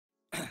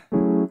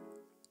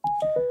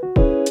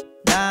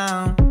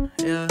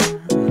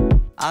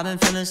I've been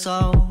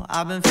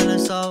feeling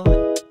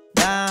so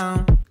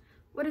down.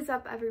 What is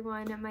up,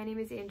 everyone? My name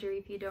is Andrew.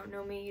 If you don't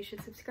know me, you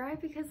should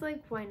subscribe because,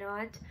 like, why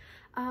not?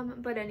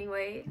 But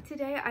anyway,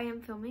 today I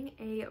am filming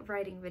a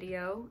writing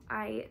video.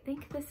 I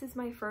think this is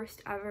my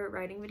first ever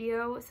writing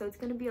video, so it's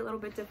going to be a little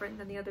bit different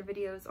than the other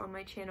videos on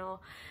my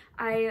channel.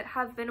 I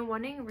have been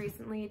wanting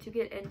recently to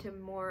get into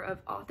more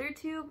of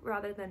AuthorTube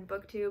rather than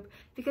BookTube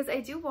because I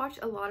do watch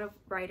a lot of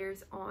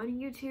writers on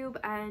YouTube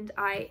and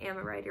I am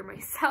a writer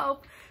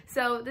myself.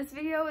 So this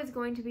video is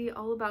going to be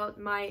all about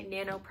my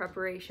Nano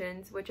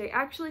preparations, which I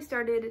actually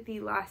started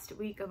the last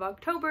week of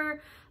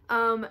October.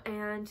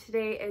 And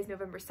today is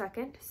November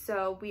 2nd,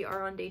 so we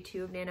are on day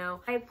 2 of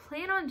Nano. I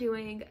plan on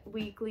doing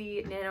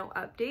weekly Nano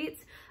updates.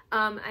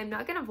 I'm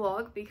not gonna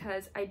vlog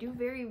because I do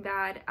very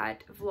bad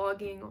at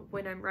vlogging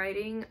when I'm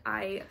writing.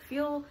 I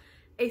feel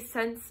a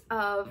sense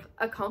of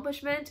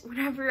accomplishment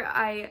whenever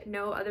I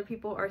know other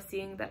people are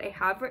seeing that I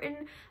have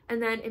written,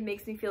 and then it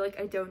makes me feel like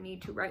I don't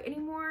need to write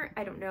anymore.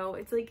 I don't know,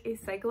 it's like a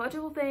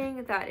psychological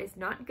thing that is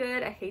not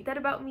good. I hate that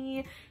about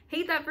me,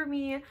 hate that for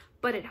me,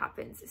 but it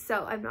happens.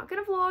 So I'm not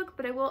gonna vlog,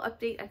 but I will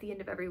update at the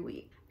end of every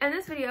week. In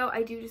this video,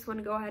 I do just want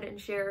to go ahead and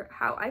share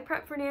how I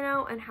prep for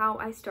Nano and how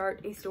I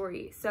start a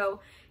story. So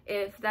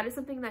if that is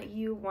something that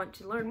you want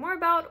to learn more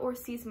about or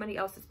see somebody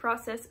else's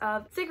process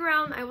of, stick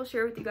around. I will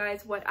share with you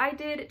guys what I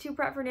did to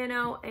prep for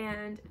Nano,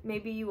 and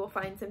maybe you will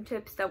find some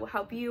tips that will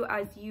help you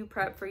as you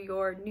prep for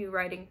your new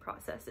writing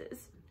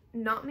processes.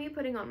 Not me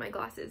putting on my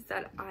glasses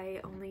that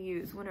I only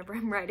use whenever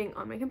I'm writing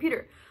on my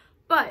computer.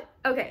 But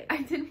okay,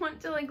 I did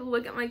want to like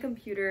look at my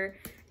computer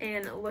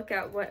and look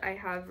at what I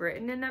have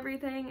written and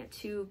everything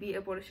to be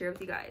able to share with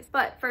you guys.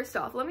 But first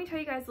off, let me tell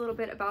you guys a little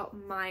bit about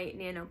my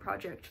Nano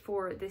project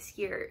for this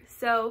year.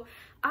 So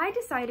I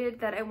decided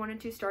that I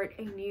wanted to start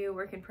a new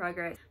work in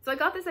progress. So I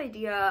got this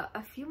idea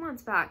a few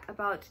months back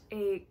about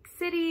a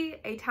city,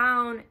 a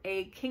town,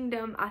 a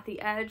kingdom at the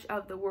edge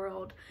of the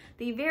world,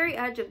 the very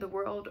edge of the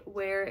world,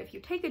 where if you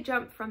take a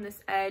jump from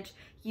this edge,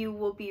 you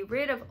will be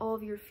rid of all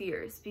of your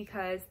fears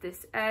because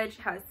this edge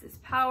has this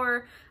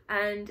power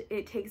and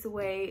it takes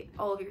away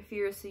all of your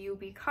fears, so you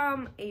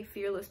become a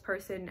fearless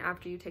person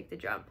after you take the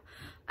jump.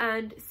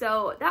 And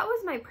so that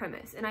was my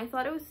premise, and I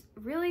thought it was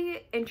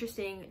really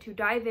interesting to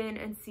dive in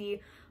and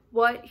see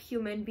what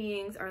human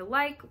beings are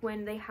like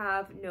when they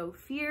have no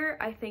fear.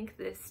 I think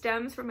this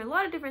stems from a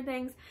lot of different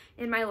things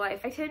in my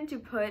life. I tend to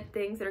put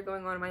things that are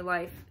going on in my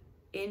life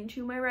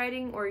into my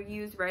writing or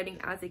use writing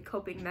as a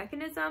coping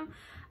mechanism,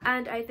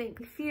 and I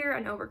think fear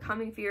and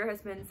overcoming fear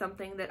has been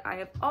something that I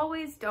have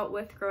always dealt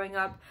with growing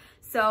up.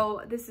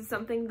 So this is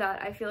something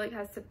that I feel like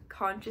has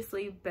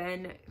subconsciously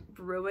been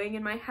brewing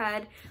in my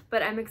head,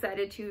 but I'm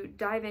excited to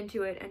dive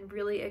into it and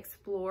really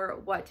explore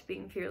what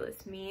being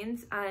fearless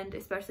means, and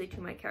especially to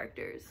my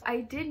characters.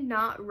 I did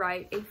not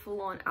write a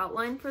full-on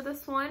outline for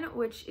this one,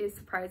 which is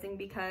surprising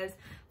because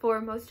for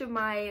most of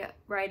my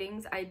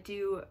writings I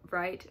do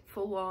write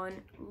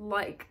full-on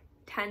like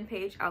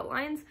 10-page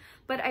outlines,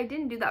 but I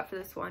didn't do that for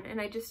this one, and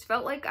I just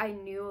felt like I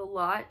knew a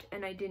lot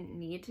and I didn't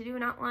need to do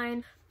an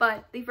outline.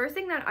 But the first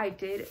thing that I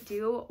did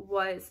do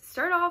was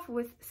start off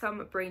with some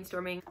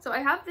brainstorming. So I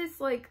have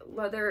this like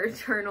leather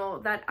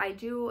journal that I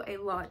do a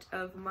lot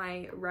of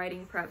my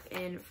writing prep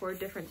in for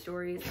different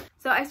stories.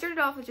 So I started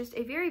off with just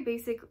a very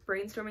basic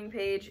brainstorming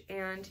page,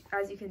 and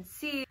as you can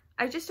see,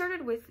 I just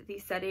started with the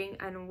setting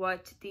and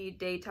what the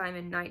daytime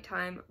and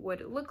nighttime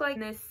would look like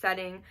in this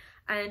setting.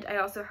 And I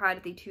also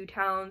had the two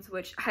towns,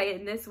 which I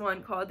in this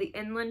one called the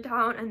inland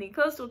town and the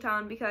coastal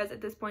town, because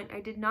at this point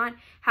I did not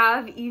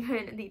have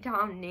even the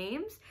town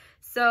names.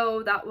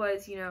 So that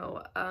was, you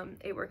know,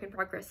 a work in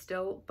progress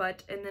still.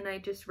 And then I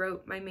just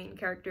wrote my main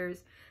characters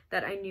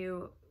that I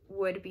knew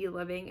would be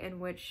living in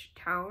which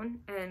town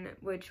and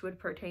which would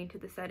pertain to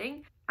the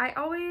setting. I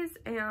always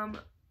am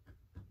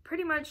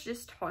pretty much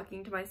just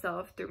talking to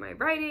myself through my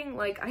writing.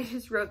 Like, I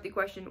just wrote the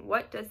question,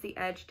 what does the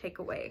edge take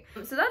away?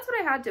 So that's what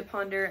I had to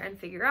ponder and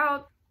figure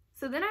out.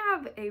 So then I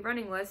have a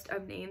running list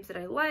of names that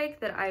I like,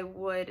 that I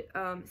would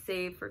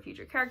save for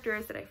future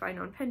characters that I find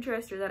on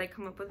Pinterest or that I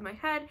come up with in my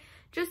head.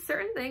 Just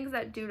certain things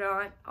that do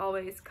not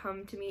always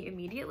come to me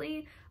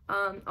immediately.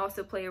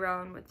 Also play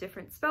around with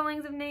different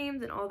spellings of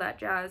names and all that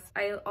jazz.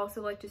 I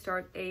also like to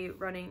start a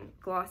running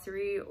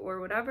glossary or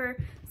whatever.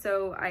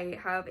 So I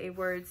have a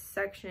words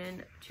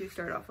section to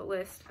start off a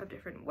list of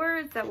different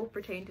words that will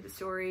pertain to the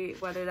story,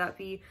 whether that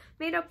be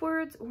made up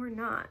words or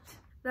not.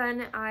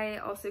 Then I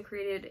also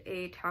created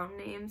a town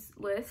names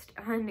list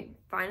and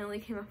finally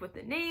came up with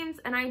the names.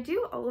 And I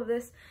do all of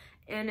this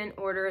in an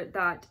order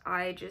that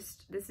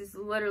this is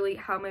literally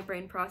how my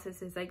brain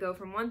processes. I go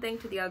from one thing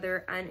to the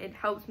other and it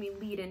helps me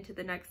lead into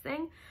the next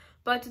thing.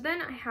 But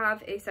then I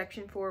have a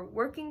section for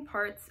working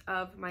parts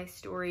of my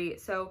story.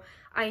 So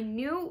I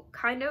knew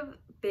kind of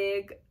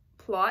big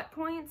plot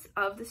points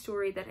of the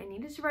story that I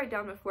needed to write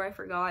down before I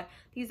forgot.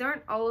 These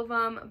aren't all of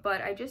them,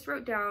 but I just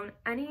wrote down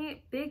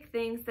any big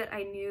things that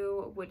I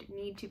knew would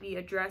need to be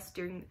addressed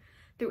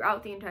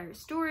throughout the entire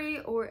story,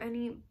 or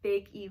any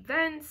big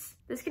events.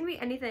 This can be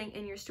anything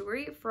in your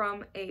story,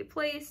 from a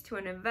place to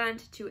an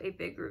event to a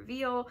big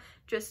reveal,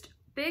 just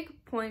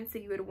big points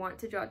that you would want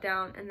to jot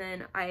down, and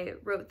then I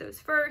wrote those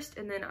first,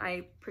 and then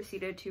I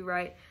proceeded to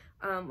write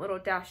little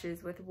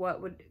dashes with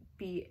what would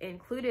be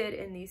included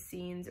in these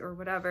scenes or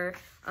whatever,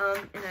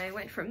 and I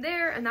went from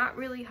there, and that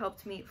really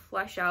helped me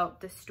flesh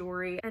out the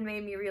story and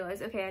made me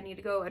realize, okay, I need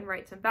to go and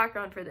write some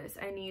background for this,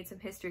 I need some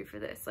history for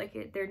this,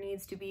 like there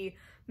needs to be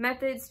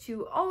methods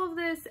to all of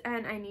this,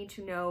 and I need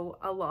to know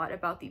a lot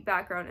about the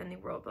background and the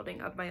world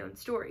building of my own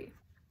story.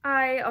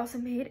 I also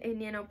made a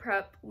Nano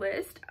prep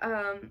list.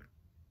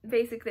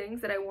 Basic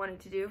things that I wanted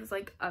to do was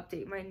like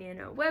update my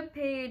Nano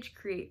webpage,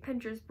 create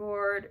Pinterest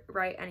board,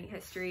 write any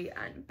history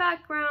and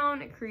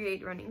background,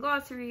 create running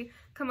glossary,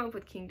 come up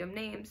with kingdom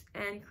names,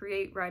 and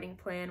create writing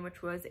plan,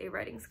 which was a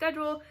writing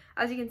schedule.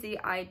 As you can see,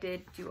 I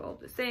did do all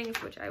those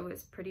things, which I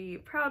was pretty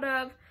proud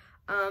of.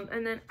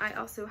 And then I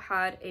also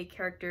had a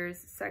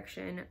characters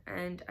section,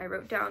 and I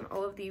wrote down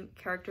all of the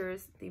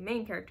characters, the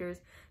main characters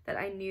that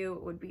I knew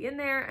would be in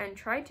there, and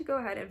tried to go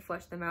ahead and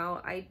flesh them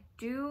out. I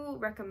do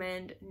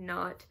recommend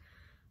not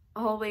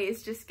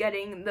always just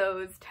getting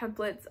those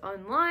templates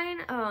online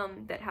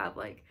that have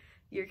like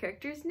your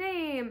character's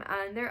name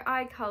and their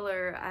eye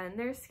color and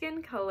their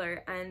skin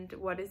color and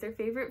what is their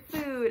favorite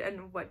food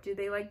and what do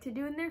they like to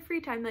do in their free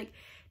time. Like,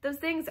 those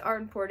things are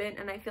important,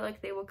 and I feel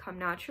like they will come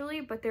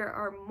naturally, but there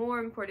are more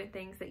important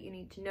things that you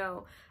need to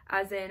know,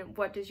 as in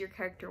what does your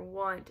character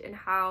want and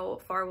how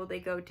far will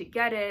they go to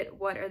get it,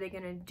 what are they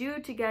going to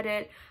do to get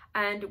it,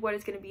 and what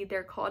is going to be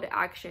their call to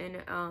action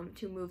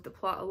to move the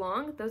plot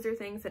along. Those are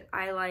things that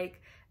I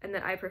like and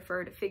that I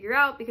prefer to figure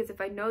out, because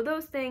if I know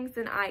those things,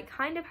 then I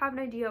kind of have an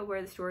idea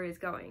where the story is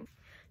going.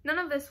 None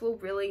of this will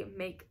really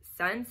make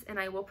sense, and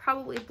I will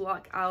probably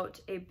block out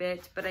a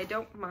bit, but I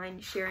don't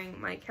mind sharing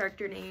my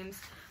character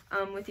names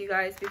with you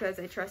guys, because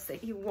I trust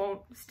that you won't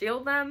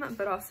steal them,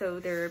 but also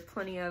there are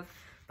plenty of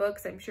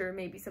books. I'm sure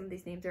maybe some of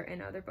these names are in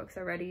other books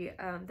already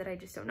that I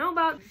just don't know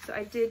about. So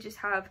I did just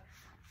have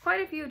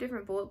quite a few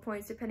different bullet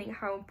points depending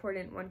how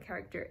important one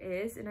character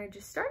is, and I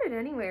just started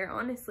anywhere,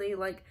 honestly.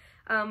 Like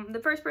the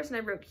first person I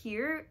wrote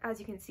here, as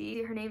you can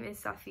see, her name is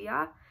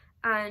Safia,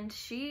 and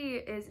she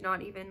is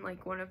not even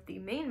like one of the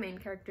main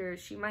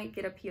characters. She might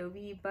get a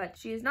POV, but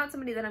she is not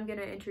somebody that I'm going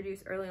to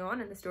introduce early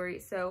on in the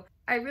story. So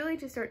I really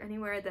just start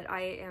anywhere that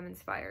I am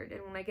inspired,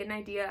 and when I get an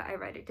idea, I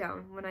write it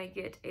down. When I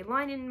get a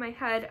line in my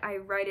head, I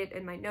write it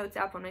in my notes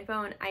app on my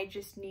phone. I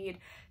just need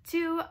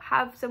to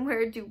have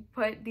somewhere to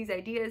put these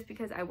ideas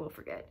because I will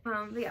forget.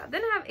 But yeah,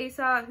 then I have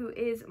Asa, who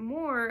is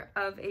more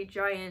of a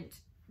giant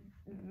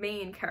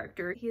main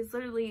character. He is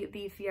literally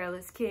the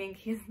fearless king.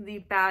 He's the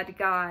bad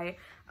guy.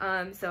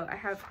 So I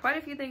have quite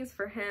a few things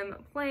for him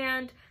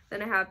planned.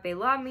 Then I have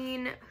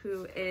Belamin,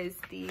 who is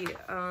the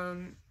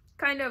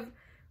kind of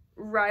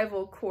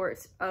rival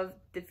court of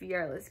the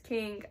fearless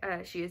king.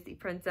 She is the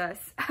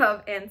princess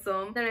of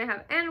Anselm. Then I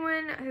have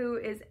Anwen, who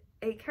is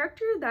a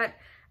character that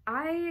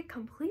I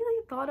completely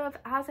thought of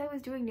as I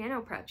was doing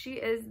Nano prep. She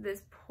is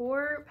this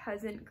poor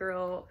peasant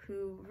girl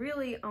who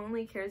really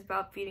only cares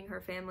about feeding her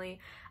family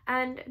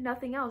and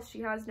nothing else. She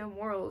has no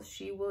morals.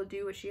 She will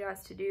do what she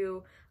has to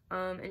do,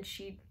 and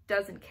she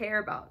doesn't care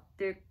about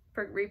the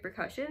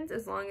repercussions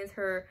as long as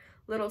her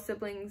little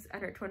siblings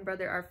and her twin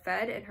brother are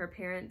fed and her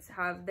parents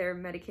have their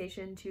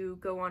medication to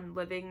go on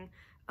living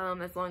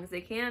as long as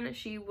they can.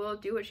 She will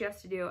do what she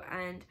has to do,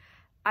 and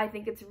I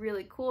think it's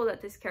really cool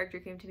that this character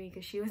came to me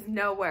because she was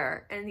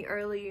nowhere in the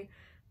early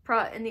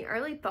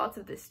thoughts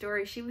of this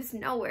story. She was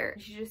nowhere.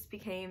 She just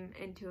became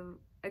into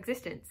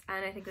existence,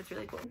 and I think that's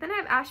really cool. Then I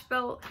have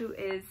Ashbel, who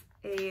is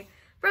a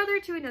brother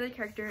to another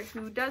character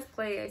who does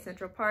play a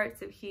central part,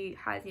 so he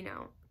has, you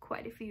know,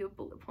 quite a few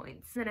bullet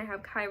points. Then I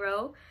have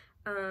Cairo,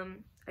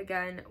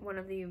 again, one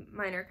of the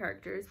minor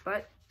characters,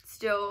 but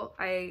still,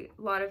 a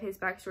lot of his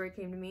backstory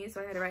came to me,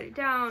 so I had to write it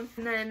down.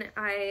 And then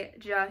I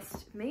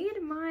just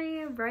made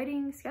my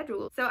writing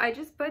schedule. So I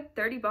just put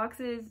 30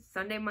 boxes,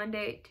 Sunday,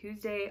 Monday,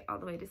 Tuesday, all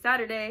the way to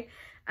Saturday,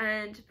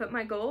 and put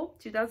my goal,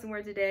 2,000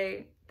 words a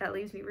day. That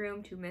leaves me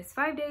room to miss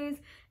 5 days,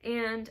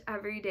 and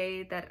every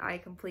day that I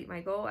complete my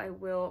goal, I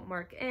will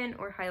mark in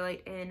or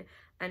highlight in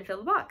and fill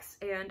the box.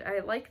 And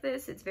I like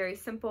this. It's very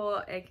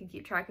simple. I can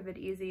keep track of it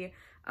easy.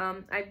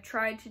 I've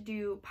tried to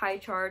do pie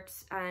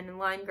charts and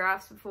line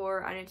graphs before,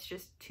 and it's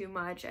just too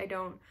much. I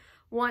don't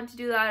want to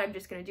do that. I'm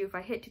just gonna do, if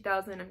I hit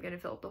 2,000, I'm gonna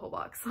fill up the whole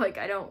box. Like,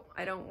 I don't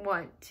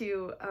want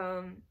to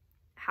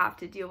have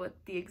to deal with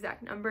the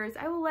exact numbers.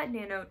 I will let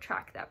Nano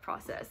track that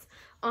process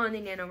on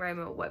the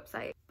NaNoWriMo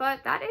website.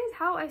 But that is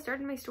how I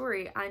started my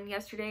story, and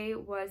yesterday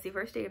was the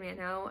first day of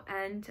Nano,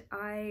 and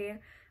I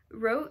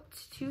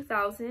wrote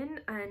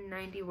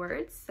 2,090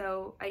 words,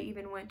 so I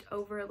even went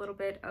over a little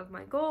bit of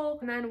my goal.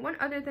 And then one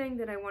other thing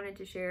that I wanted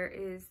to share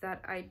is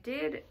that I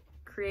did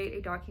create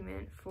a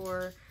document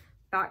for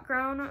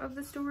background of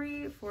the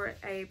story for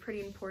a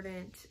pretty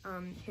important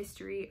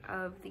history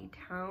of the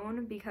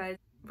town, because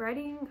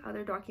writing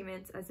other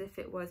documents as if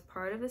it was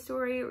part of the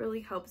story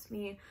really helps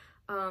me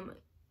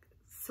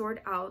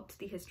sort out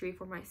the history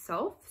for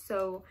myself.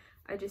 So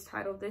I just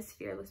titled this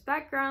Fearless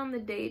Background, the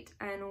date,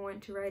 and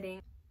went to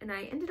writing and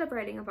I ended up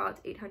writing about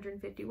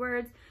 850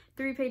 words,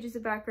 3 pages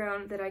of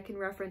background that I can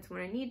reference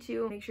when I need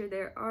to, make sure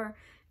there are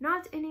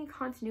not any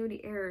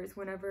continuity errors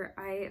whenever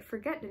I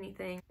forget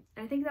anything.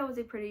 I think that was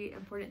a pretty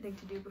important thing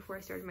to do before I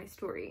started my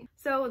story.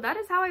 So that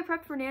is how I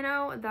prepped for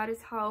Nano. That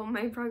is how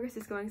my progress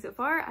is going so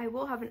far. I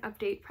will have an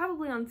update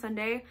probably on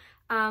Sunday.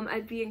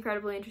 I'd be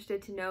incredibly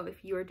interested to know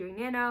if you are doing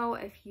Nano,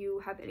 if you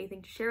have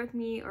anything to share with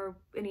me, or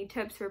any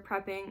tips for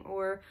prepping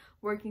or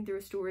working through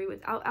a story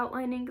without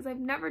outlining, because I've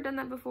never done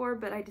that before,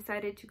 but I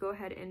decided to go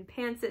ahead and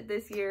pants it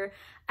this year,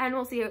 and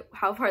we'll see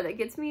how far that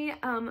gets me.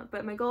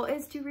 But my goal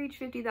is to reach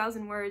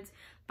 50,000 words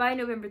by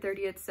November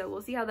 30th, so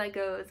we'll see how that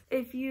goes.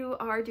 If you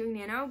are doing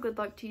Nano, good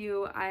luck to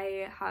you.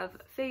 I have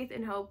faith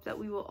and hope that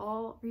we will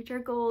all reach our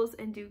goals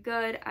and do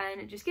good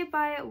and just get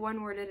by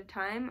one word at a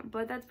time.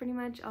 But that's pretty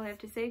much all I have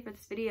to say for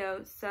this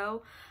video,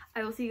 so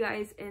I will see you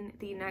guys in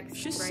the next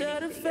She writing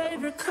said her video.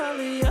 favorite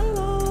color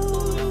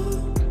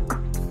yellow.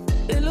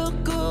 It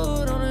looked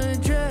good on her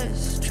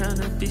dress. Trying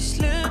to be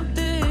slim,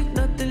 thick,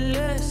 nothing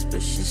less,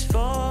 but she's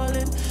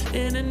falling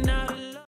in and out.